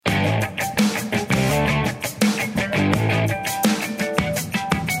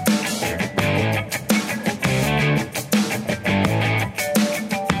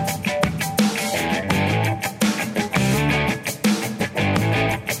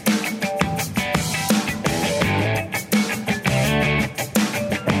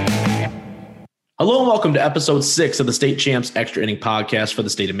welcome to episode 6 of the State Champs Extra Inning Podcast for the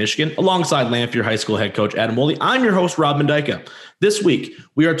state of Michigan, alongside Lanphier High School head coach Adam Woolley. I'm your host, Rob Mendyka. This week,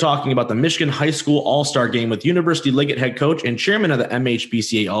 we are talking about the Michigan High School All-Star Game with University Liggett head coach and chairman of the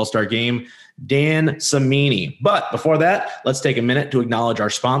MHBCA All-Star Game, Dan Cimini. But before that, let's take a minute to acknowledge our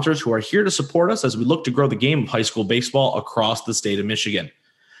sponsors who are here to support us as we look to grow the game of high school baseball across the state of Michigan.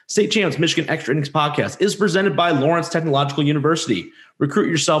 State Champs Michigan Extra Innings Podcast is presented by Lawrence Technological University. Recruit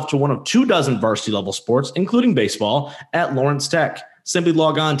yourself to one of 24 varsity-level sports, including baseball, at Lawrence Tech. Simply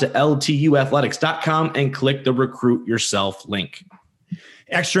log on to ltuathletics.com and click the Recruit Yourself link.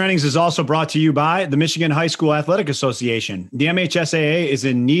 Extra Innings is also brought to you by the Michigan High School Athletic Association. The MHSAA is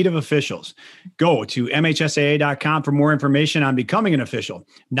in need of officials. Go to MHSAA.com for more information on becoming an official.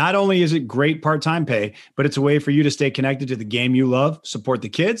 Not only is it great part-time pay, but it's a way for you to stay connected to the game you love, support the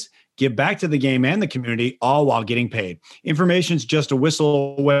kids, give back to the game and the community, all while getting paid. Information's just a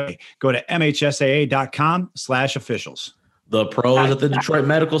whistle away. Go to MHSAA.com/officials. The pros at the Detroit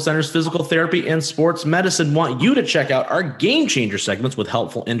Medical Center's Physical Therapy and Sports Medicine want you to check out our Game Changer segments with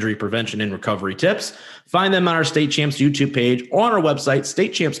helpful injury prevention and recovery tips. Find them on our State Champs YouTube page or on our website,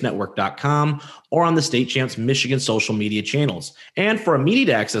 statechampsnetwork.com, or on the State Champs Michigan social media channels. And for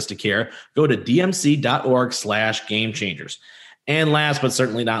immediate access to care, go to dmc.org/gamechangers. And last but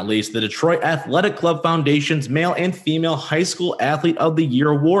certainly not least, the Detroit Athletic Club Foundation's Male and Female High School Athlete of the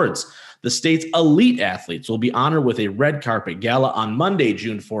Year Awards. The state's elite athletes will be honored with a red carpet gala on Monday,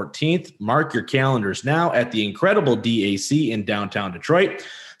 June 14th. Mark your calendars now at the incredible DAC in downtown Detroit.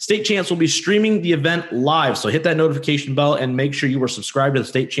 State Champs will be streaming the event live, so hit that notification bell and make sure you are subscribed to the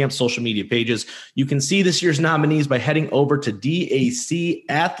State Champs social media pages. You can see this year's nominees by heading over to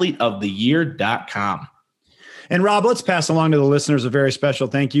dacathleteoftheyear.com. And Rob, let's pass along to the listeners a very special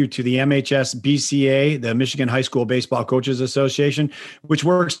thank you to the MHSBCA, the Michigan High School Baseball Coaches Association, which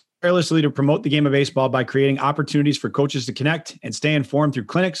works tirelessly to promote the game of baseball by creating opportunities for coaches to connect and stay informed through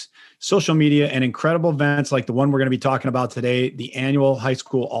clinics, social media, and incredible events like the one we're going to be talking about today, the annual High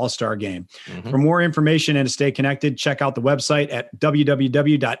School All-Star Game. For more information and to stay connected, check out the website at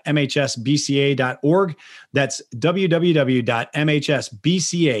www.mhsbca.org. That's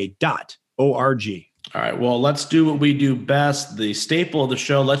www.mhsbca.org. All right, well, let's do what we do best, the staple of the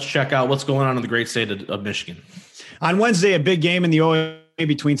show. Let's check out what's going on in the great state of Michigan. On Wednesday, a big game in the OA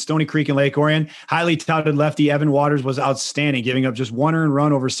between Stony Creek and Lake Orion. Highly touted lefty Evan Waters was outstanding, giving up just one earned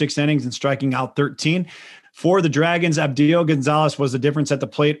run over 6 innings and striking out 13. For the Dragons, Abdiel Gonzalez was the difference at the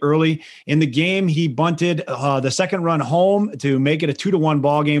plate early in the game. He bunted the second run home to make it a 2-1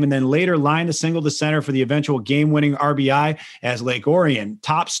 ball game, and then later lined a single to center for the eventual game-winning RBI as Lake Orion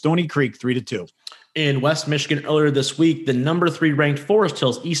topped Stony Creek 3-2. In West Michigan earlier this week, the number 3 ranked Forest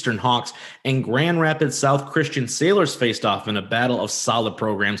Hills Eastern Hawks and Grand Rapids South Christian Sailors faced off in a battle of solid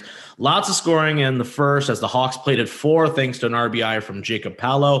programs. Lots of scoring in the first as the Hawks played at 4 thanks to an RBI from Jacob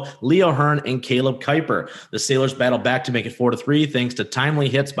Paolo, Leo Hearn, and Caleb Kuiper. The Sailors battled back to make it 4-3 thanks to timely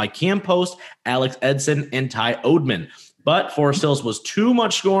hits by Cam Post, Alex Edson, and Ty Odman. But Forest Hills was too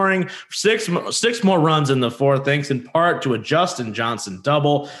much scoring, six more runs in the fourth, thanks in part to a Justin Johnson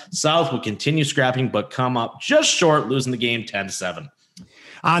double. South would continue scrapping, but come up just short, losing the game 10-7.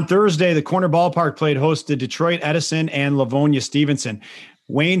 On Thursday, the Corner Ballpark played host to Detroit Edison and Livonia Stevenson.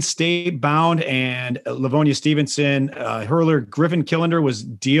 Wayne State bound and Livonia Stevenson hurler Griffin Killender was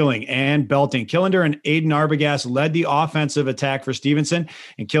dealing and belting. Killender and Aiden Arbogast led the offensive attack for Stevenson,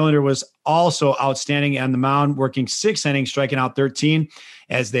 and Killender was also outstanding on the mound, working 6 innings, striking out 13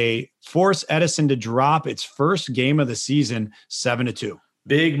 as they force Edison to drop its first game of the season 7-2.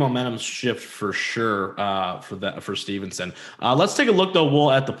 Big momentum shift for sure for Stevenson. Let's take a look, though,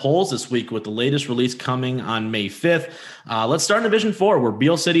 Will, at the polls this week with the latest release coming on May 5th. Let's start in Division 4, where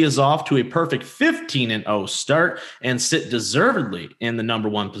Beale City is off to a perfect 15-0 start and sit deservedly in the number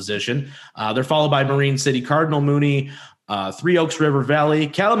 1 position. They're followed by Marine City Cardinal Mooney, Three Oaks River Valley,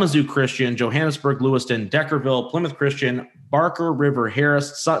 Kalamazoo Christian, Johannesburg Lewiston, Deckerville, Plymouth Christian, Barker River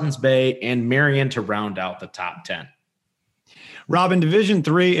Harris, Suttons Bay, and Marion to round out the top 10. Rob, in Division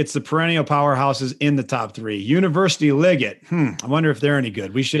 3, it's the perennial powerhouses in the top 3. University Liggett. I wonder if they're any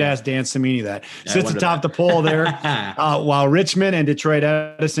good. We should ask Dan Cimini that. Sits atop the poll there, while Richmond and Detroit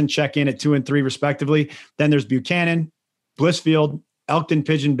Edison check in at 2 and 3, respectively. Then there's Buchanan, Blissfield, Elkton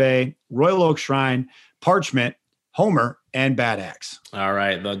Pigeon Bay, Royal Oak Shrine, Parchment, Homer, and Bad Axe. All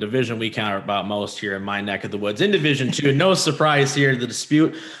right, the division we care about most here in my neck of the woods. In Division 2, no surprise here, the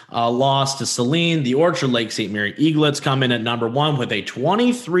dispute loss to Saline. The Orchard Lake St. Mary Eaglets come in at number 1 with a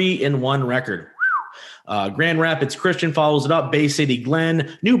 23-1 record. Grand Rapids Christian follows it up. Bay City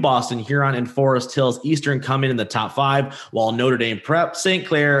Glen, New Boston, Huron, and Forest Hills Eastern come in the top 5, while Notre Dame Prep, St.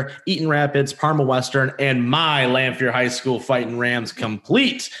 Clair, Eaton Rapids, Parma Western, and my Lanphier High School Fighting Rams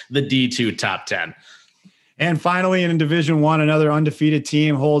complete the D2 top 10. And finally, in Division I, another undefeated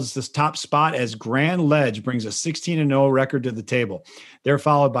team holds this top spot as Grand Ledge brings a 16-0 record to the table. They're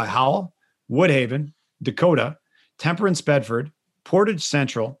followed by Howell, Woodhaven, Dakota, Temperance Bedford, Portage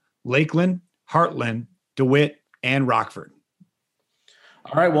Central, Lakeland, Heartland, DeWitt, and Rockford.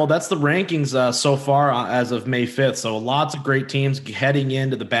 All right, well, that's the rankings so far as of May 5th. So lots of great teams heading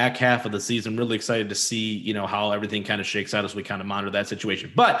into the back half of the season. Really excited to see, how everything kind of shakes out as we kind of monitor that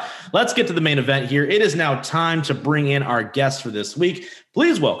situation. But let's get to the main event here. It is now time to bring in our guest for this week.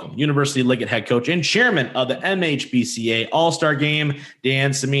 Please welcome University Liggett head coach and chairman of the MHBCA All-Star Game,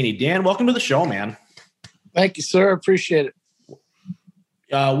 Dan Cimini. Dan, welcome to the show, man. Thank you, sir. Appreciate it.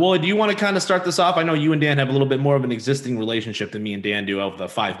 Wooly, do you want to kind of start this off? I know you and Dan have a little bit more of an existing relationship than me and Dan do over the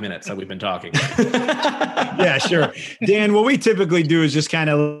 5 minutes that we've been talking. Yeah, sure. Dan, what we typically do is just kind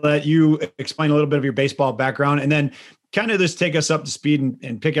of let you explain a little bit of your baseball background and then kind of just take us up to speed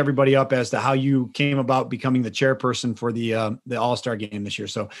and pick everybody up as to how you came about becoming the chairperson for the All-Sar Game this year.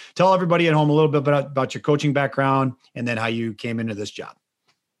 So tell everybody at home a little bit about your coaching background and then how you came into this job.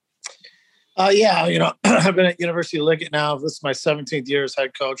 I've been at University of Liggett now. This is my 17th year as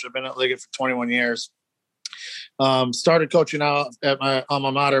head coach. I've been at Liggett for 21 years. Started coaching out at my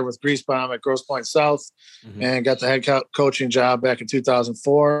alma mater with Griesbaum at Grosse Pointe South, and got the head coaching job back in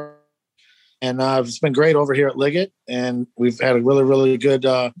 2004. And it's been great over here at Liggett, and we've had a really, really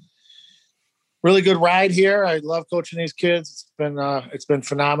good ride here. I love coaching these kids. It's been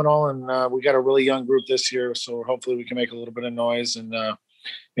phenomenal, and we got a really young group this year, so hopefully we can make a little bit of noise and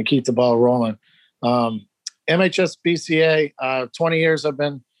keep the ball rolling. MHSBCA, 20 years I've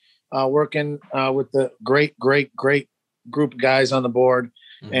been working with the great group of guys on the board,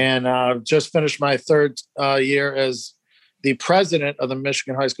 and just finished my third year as the president of the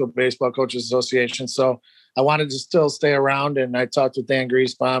Michigan High School Baseball Coaches Association. So I wanted to still stay around, and I talked with Dan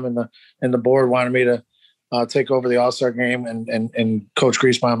Griesbaum, and the board wanted me to take over the All-Star Game, and Coach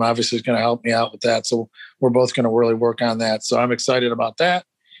Griesbaum obviously is going to help me out with that. So we're both going to really work on that. So I'm excited about that.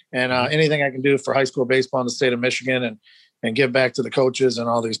 And anything I can do for high school baseball in the state of Michigan and give back to the coaches and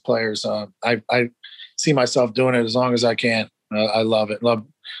all these players, I see myself doing it as long as I can. I love it.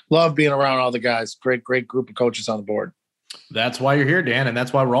 Love being around all the guys. Great group of coaches on the board. That's why you're here, Dan, and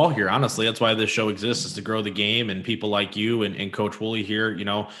that's why we're all here. Honestly, that's why this show exists, is to grow the game, and people like you and Coach Woolley here,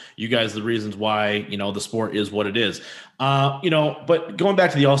 you guys are the reasons why, the sport is what it is. But going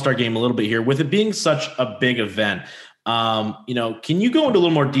back to the All-Star Game a little bit here, with it being such a big event, can you go into a little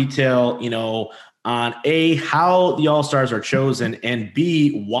more detail, on A, how the All-Stars are chosen, and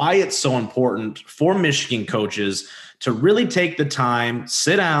B, why it's so important for Michigan coaches to really take the time,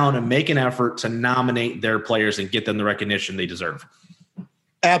 sit down, and make an effort to nominate their players and get them the recognition they deserve?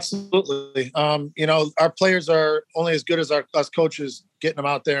 Absolutely. Our players are only as good as us coaches getting them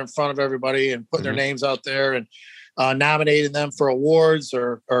out there in front of everybody and putting their names out there and nominating them for awards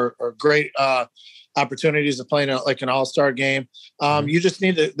or great opportunities to play in like an all-star game.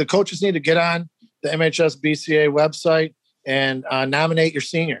 The coaches need to get on the MHSBCA website and nominate your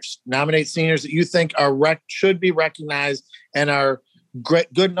seniors. Nominate seniors that you think should be recognized and are good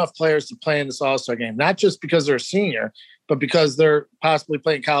enough players to play in this all-star game. Not just because they're a senior, but because they're possibly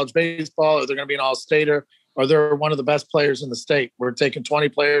playing college baseball, or they're going to be an all-stater, or they're one of the best players in the state. We're taking 20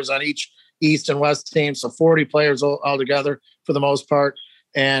 players on each East and West team, so 40 players all together for the most part.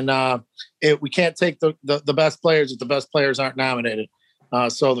 And we can't take the best players if the best players aren't nominated.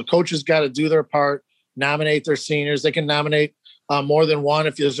 So the coaches got to do their part, nominate their seniors. They can nominate more than one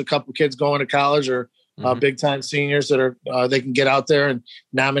if there's a couple kids going to college or big-time seniors that are they can get out there and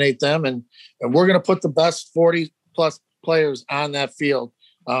nominate them. And we're going to put the best 40-plus players on that field.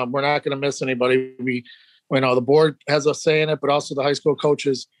 We're not going to miss anybody. The board has a say in it, but also the high school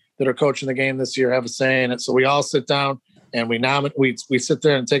coaches that are coaching the game this year have a say in it. So we all sit down and we sit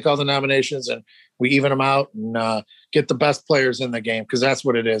there and take all the nominations and we even them out and get the best players in the game, because that's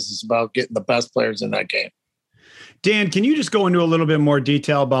what it is. It's about getting the best players in that game. Dan, can you just go into a little bit more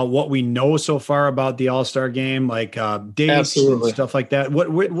detail about what we know so far about the All-Star Game, like dates and stuff like that? What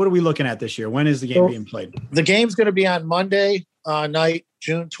are we looking at this year? When is the game being played? The game's going to be on Monday night,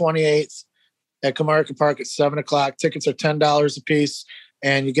 June 28th at Comerica Park at 7:00. Tickets are $10 a piece,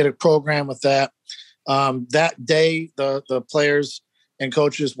 and you get a program with that. That day, the players and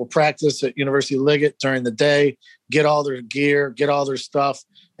coaches will practice at University of Liggett during the day, get all their gear, get all their stuff,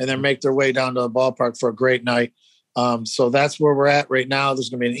 and then make their way down to the ballpark for a great night. So that's where we're at right now. There's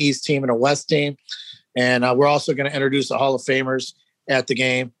going to be an East team and a West team. And we're also going to introduce the Hall of Famers at the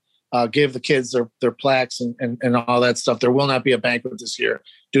game, give the kids their plaques and all that stuff. There will not be a banquet this year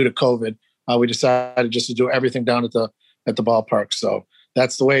due to COVID. We decided just to do everything down at the ballpark. So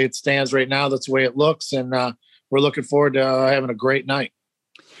that's the way it stands right now. That's the way it looks. And we're looking forward to having a great night.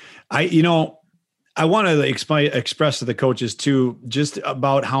 I want to express to the coaches too, just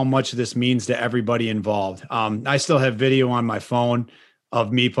about how much this means to everybody involved. I still have video on my phone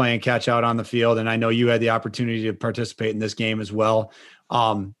of me playing catch out on the field. And I know you had the opportunity to participate in this game as well.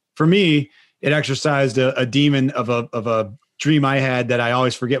 For me, it exercised a demon of a dream I had, that I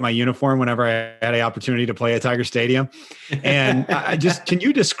always forget my uniform whenever I had an opportunity to play at Tiger Stadium. And can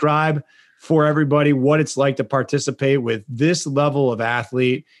you describe for everybody what it's like to participate with this level of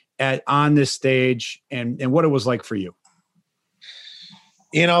athlete on this stage, and what it was like for you?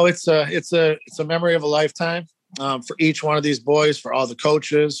 It's a memory of a lifetime for each one of these boys, for all the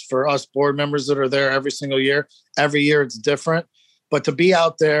coaches, for us board members that are there every single year. Every year it's different, but to be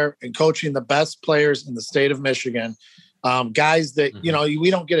out there and coaching the best players in the state of Michigan, guys that,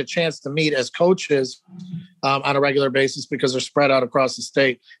 we don't get a chance to meet as coaches on a regular basis because they're spread out across the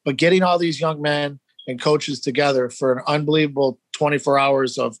state, but getting all these young men and coaches together for an unbelievable 24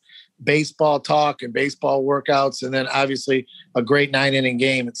 hours of baseball talk and baseball workouts. And then obviously a great 9-inning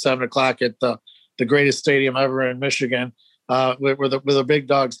game at 7:00 at the greatest stadium ever in Michigan, where the big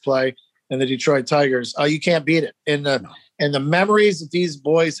dogs play, and the Detroit Tigers. You can't beat it. And the memories that these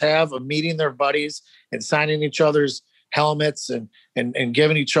boys have of meeting their buddies and signing each other's helmets and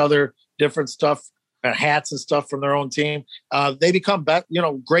giving each other different stuff, hats and stuff from their own team, they become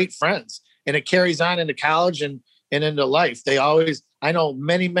great friends. And it carries on into college and into life. I know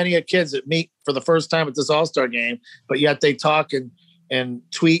many kids that meet for the first time at this All-Star game, but yet they talk and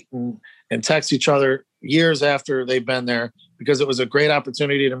tweet and text each other years after they've been there, because it was a great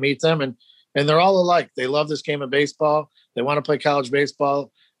opportunity to meet them. And they're all alike. They love this game of baseball. They want to play college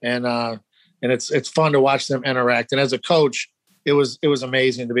baseball. And it's fun to watch them interact. And as a coach, it was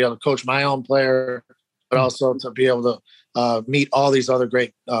amazing to be able to coach my own player, but also to be able to meet all these other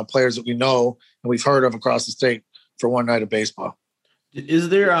great players that we know and we've heard of across the state for one night of baseball. Is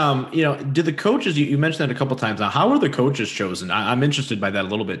there, did the coaches, you mentioned that a couple of times now, how are the coaches chosen? I'm interested by that a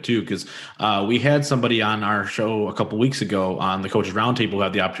little bit too, because we had somebody on our show a couple of weeks ago on the Coaches Roundtable who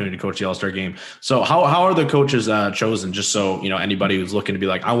had the opportunity to coach the All-Star game. So how are the coaches chosen, just so, anybody who's looking to be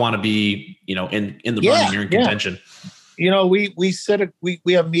like, I want to be, in the running or in contention? We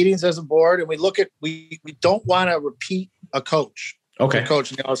have meetings as a board, and we don't want to repeat a coach. Okay. Coach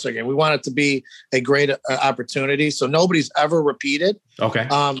in the All-Star game. We want it to be a great opportunity. So nobody's ever repeated. Okay.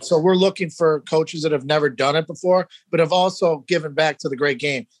 So we're looking for coaches that have never done it before, but have also given back to the great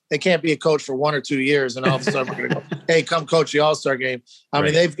game. They can't be a coach for 1 or 2 years and all of a sudden we're going to go, hey, come coach the All-Star game. I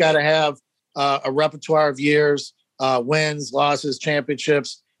mean, they've got to have a repertoire of years, wins, losses,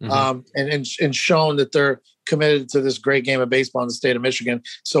 championships, and shown that they're committed to this great game of baseball in the state of Michigan.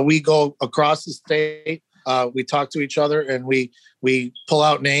 So we go across the state. We talk to each other, and we pull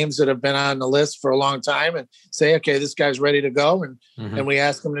out names that have been on the list for a long time and say, okay, this guy's ready to go. And we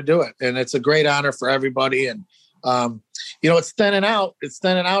ask them to do it. And it's a great honor for everybody. And, it's thinning out. It's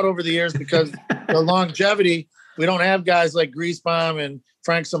thinning out over the years because the longevity, we don't have guys like Griesbaum and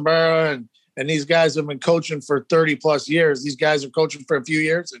Frank Sombara and these guys have been coaching for 30 plus years. These guys are coaching for a few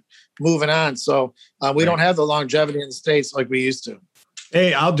years and moving on. So we don't have the longevity in the States like we used to.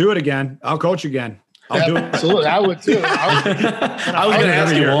 Hey, I'll do it again. I'll coach again. I'll do it. Absolutely. I would too. I was going to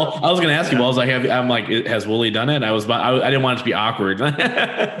ask you, I was like, has Wooly done it? I didn't want it to be awkward.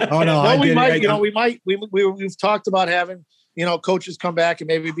 Oh no. Well, we've talked about having, coaches come back and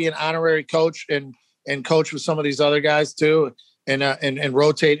maybe be an honorary coach and coach with some of these other guys too, and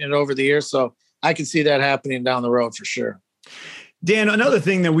rotating it over the years. So I can see that happening down the road for sure. Dan, another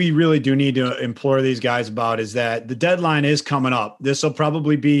thing that we really do need to implore these guys about is that the deadline is coming up. This will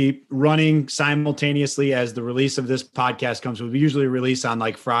probably be running simultaneously as the release of this podcast comes. We usually release on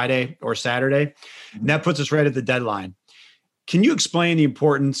like Friday or Saturday, and that puts us right at the deadline. Can you explain the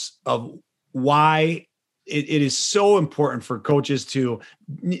importance of why it is so important for coaches to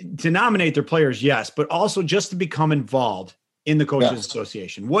nominate their players? Yes, but also just to become involved in the Coaches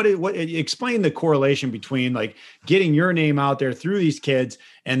Association. What explain the correlation between like getting your name out there through these kids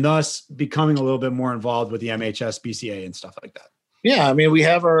and thus becoming a little bit more involved with the MHS BCA and stuff like that? Yeah. I mean, we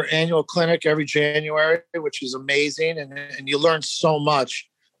have our annual clinic every January, which is amazing. And you learn so much.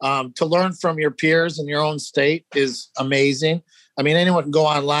 To learn from your peers in your own state is amazing. I mean, anyone can go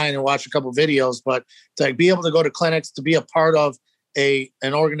online and watch a couple of videos, but to be able to go to clinics, to be a part of an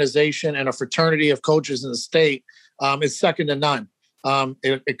organization and a fraternity of coaches in the state, is second to none.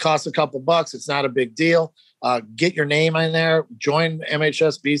 It costs a couple bucks. It's not a big deal. Get your name in there. Join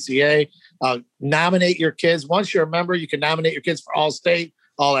MHS BCA. Nominate your kids. Once you're a member, you can nominate your kids for all state,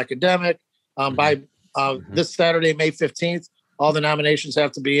 all academic. By this Saturday, May 15th, all the nominations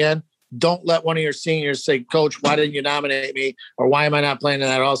have to be in. Don't let one of your seniors say, Coach, why didn't you nominate me? Or why am I not playing in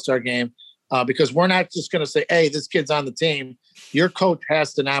that all-star game? Because we're not just going to say, hey, this kid's on the team. Your coach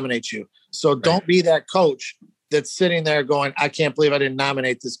has to nominate you. So don't be that coach that's sitting there going, I can't believe I didn't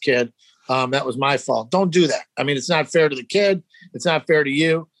nominate this kid. That was my fault. Don't do that. I mean, it's not fair to the kid. It's not fair to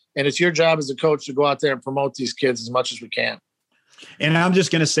you. And it's your job as a coach to go out there and promote these kids as much as we can. And I'm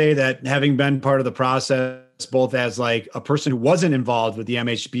just going to say that having been part of the process, both as like a person who wasn't involved with the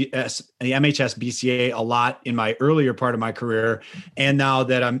MHS BCA a lot in my earlier part of my career, and now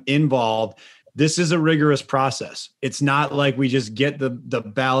that I'm involved, this is a rigorous process. It's not like we just get the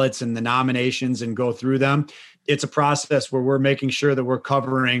ballots and the nominations and go through them. It's a process where we're making sure that we're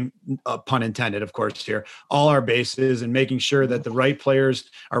covering, pun intended, of course, here, all our bases and making sure that the right players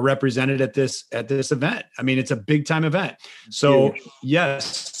are represented at this event. I mean, it's a big time event. So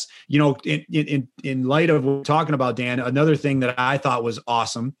yes, you know, in light of what we're talking about, Dan, another thing that I thought was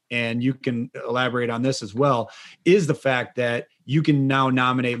awesome, and you can elaborate on this as well, is the fact that you can now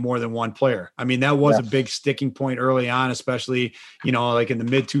nominate more than one player. I mean, that was a big sticking point early on, especially, you know, like in the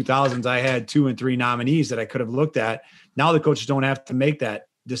mid 2000s, I had 2 and 3 nominees that I could have looked at. Now the coaches don't have to make that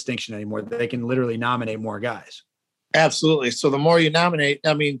distinction anymore. They can literally nominate more guys. Absolutely. So the more you nominate,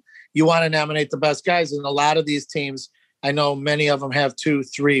 I mean, you want to nominate the best guys. And a lot of these teams, I know many of them have 2,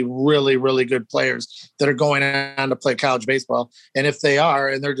 3 really, really good players that are going on to play college baseball. And if they are,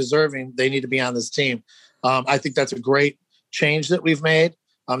 and they're deserving, they need to be on this team. I think that's a great change that we've made.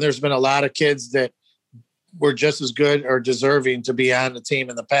 There's been a lot of kids that were just as good or deserving to be on the team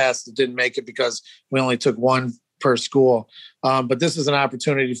in the past that didn't make it because we only took one per school. But this is an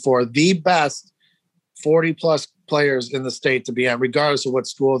opportunity for the best 40 plus players in the state to be on, regardless of what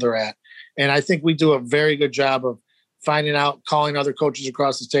school they're at. And I think we do a very good job of finding out, calling other coaches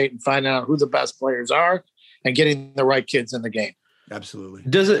across the state and finding out who the best players are and getting the right kids in the game. Absolutely.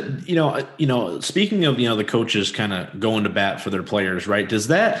 Does it, speaking of, the coaches kind of going to bat for their players, right? Is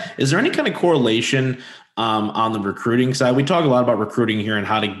there any kind of correlation on the recruiting side? We talk a lot about recruiting here and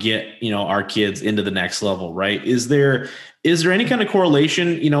how to get, our kids into the next level, right? Is there any kind of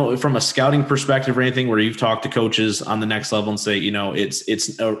correlation, from a scouting perspective or anything where you've talked to coaches on the next level and say,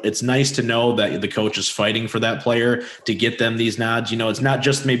 it's nice to know that the coach is fighting for that player to get them these nods? It's not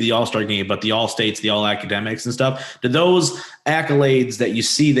just maybe the all-star game, but the all states, the all academics and stuff. Do those accolades that you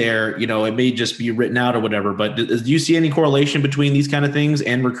see there, it may just be written out or whatever, but do you see any correlation between these kind of things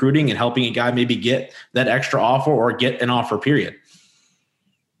and recruiting and helping a guy maybe get that extra offer or get an offer, period?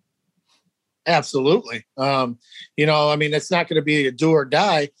 Absolutely. It's not going to be a do or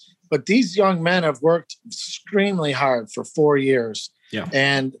die, but these young men have worked extremely hard for 4 years. Yeah.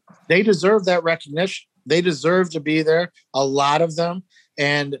 And they deserve that recognition. They deserve to be there, a lot of them.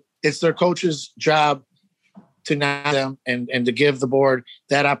 And it's their coach's job to nod them and to give the board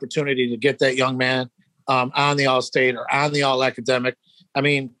that opportunity to get that young man on the all-state or on the all-academic. I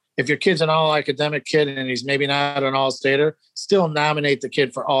mean, if your kid's an all-academic kid and he's maybe not an all-stater, still nominate the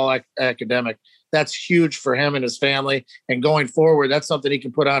kid for all-academic. That's huge for him and his family. And going forward, that's something he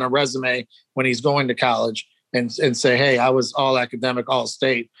can put on a resume when he's going to college and say, hey, I was all-academic,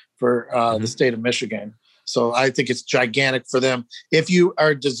 all-state for the state of Michigan. So I think it's gigantic for them. If you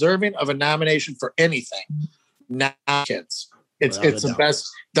are deserving of a nomination for anything, not kids. It's the best.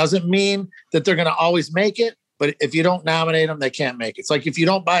 Doesn't mean that they're going to always make it. But if you don't nominate them, they can't make it. It's like if you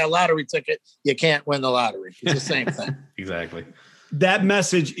don't buy a lottery ticket, you can't win the lottery. It's the same thing. Exactly. That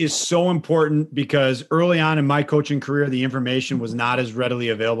message is so important because early on in my coaching career, the information was not as readily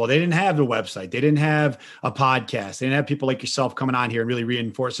available. They didn't have the website. They didn't have a podcast. They didn't have people like yourself coming on here and really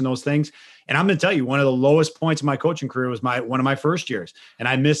reinforcing those things. And I'm going to tell you, one of the lowest points of my coaching career was one of my first years. And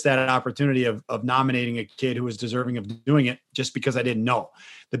I missed that opportunity of nominating a kid who was deserving of doing it just because I didn't know.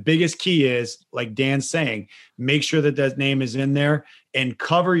 The biggest key is, like Dan's saying, make sure that name is in there and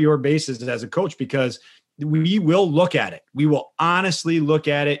cover your bases as a coach, because we will look at it. We will honestly look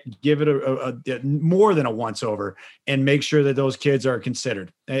at it, give it a more than a once over, and make sure that those kids are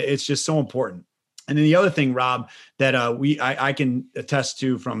considered. It's just so important. And then the other thing, Rob, that I can attest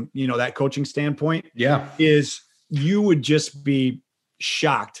to from, that coaching standpoint, is you would just be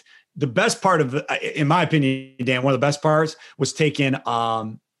shocked. The best part of, in my opinion, Dan, one of the best parts was taking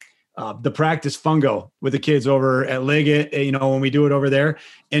the practice fungo with the kids over at Liggett, when we do it over there,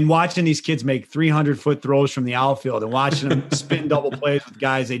 and watching these kids make 300-foot throws from the outfield and watching them spin double plays with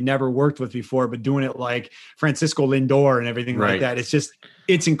guys they'd never worked with before, but doing it like Francisco Lindor and everything like that.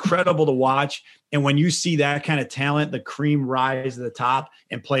 It's incredible to watch. And when you see that kind of talent, the cream rise to the top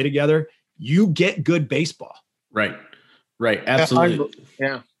and play together, you get good baseball. Right. Absolutely.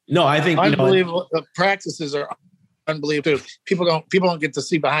 Yeah. No, I think unbelievable. The practices are unbelievable too. People don't get to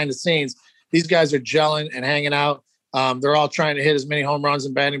see behind the scenes. These guys are gelling and hanging out. They're all trying to hit as many home runs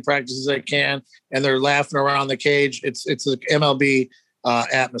in batting practice as they can, and they're laughing around the cage. It's an MLB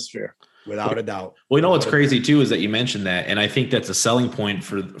atmosphere. Without a doubt. Well, what's crazy too is that you mentioned that, and I think that's a selling point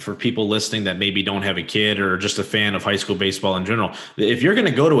for people listening that maybe don't have a kid or just a fan of high school baseball in general. If you're going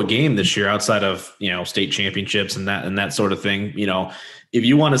to go to a game this year outside of state championships and that sort of thing, if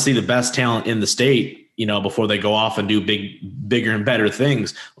you want to see the best talent in the state, before they go off and do bigger and better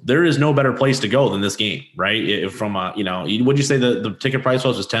things, there is no better place to go than this game, right? From would you say the ticket price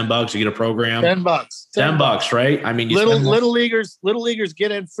was $10? You get a program, $10, $10, right? I mean, little leaguers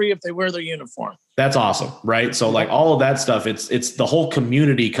get in free if they wear their uniform. That's awesome, right? So like all of that stuff, it's the whole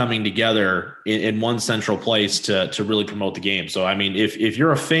community coming together in one central place to really promote the game. So I mean, if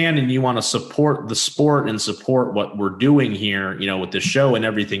you're a fan and you want to support the sport and support what we're doing here, with this show and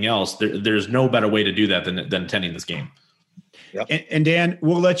everything else, there's no better way to do that than attending this game. Yep. And Dan,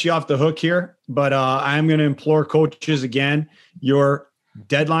 we'll let you off the hook here, but I'm going to implore coaches again. Your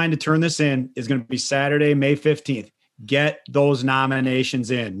deadline to turn this in is going to be Saturday, May 15th. Get those nominations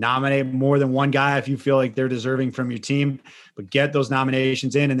in. Nominate more than one guy if you feel like they're deserving from your team, but get those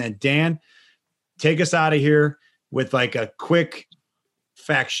nominations in. And then Dan, take us out of here with like a quick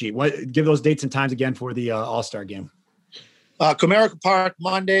fact sheet. Give those dates and times again for the All-Star game. Comerica Park,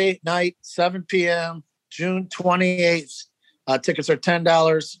 Monday night, 7 p.m., June 28th. Tickets are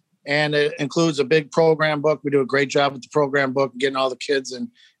 $10, and it includes a big program book. We do a great job with the program book, getting all the kids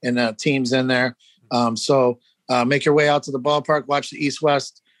and teams in there. So make your way out to the ballpark, watch the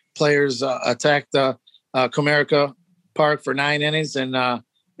East-West players attack the Comerica Park for 9 innings, and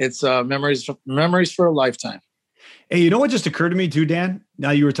it's memories for a lifetime. Hey, you know what just occurred to me too, Dan?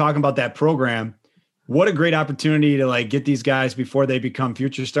 Now you were talking about that program. What a great opportunity to like get these guys before they become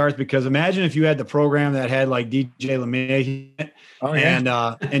future stars. Because imagine if you had the program that had like DJ LeMay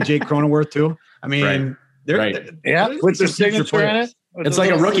and Jake Cronenworth too. I mean, they're with their signature in it. It's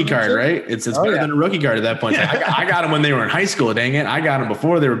like a rookie card, right? It's better than a rookie card at that point. I got them when they were in high school. Dang it, I got them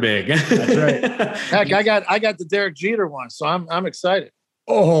before they were big. That's right. Heck, I got the Derek Jeter one, so I'm excited.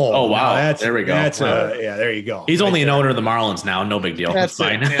 Oh wow! There we go. There you go. He's only an owner of the Marlins now. No big deal. That's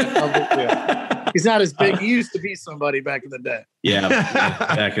fine. No big deal. He's not as big. He used to be somebody back in the day. Yeah,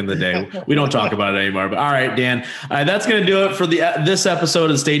 back in the day. We don't talk about it anymore. But all right, Dan, that's going to do it for this episode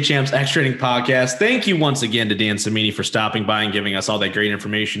of the State Champs Extra Inning Podcast. Thank you once again to Dan Cimini for stopping by and giving us all that great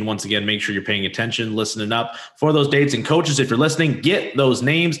information. Once again, make sure you're paying attention, listening up for those dates. And coaches, if you're listening, get those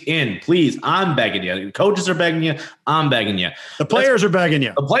names in, please. I'm begging you. Coaches are begging you. I'm begging you. The players are begging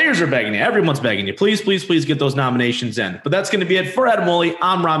you. The players are begging you. Everyone's begging you. Please, please, please get those nominations in. But that's going to be it for Adam Woolley.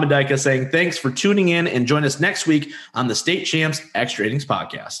 I'm Robin Dyka saying thanks for tuning in and join us next week on the State Champs Extra Innings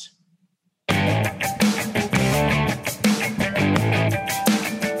Podcast.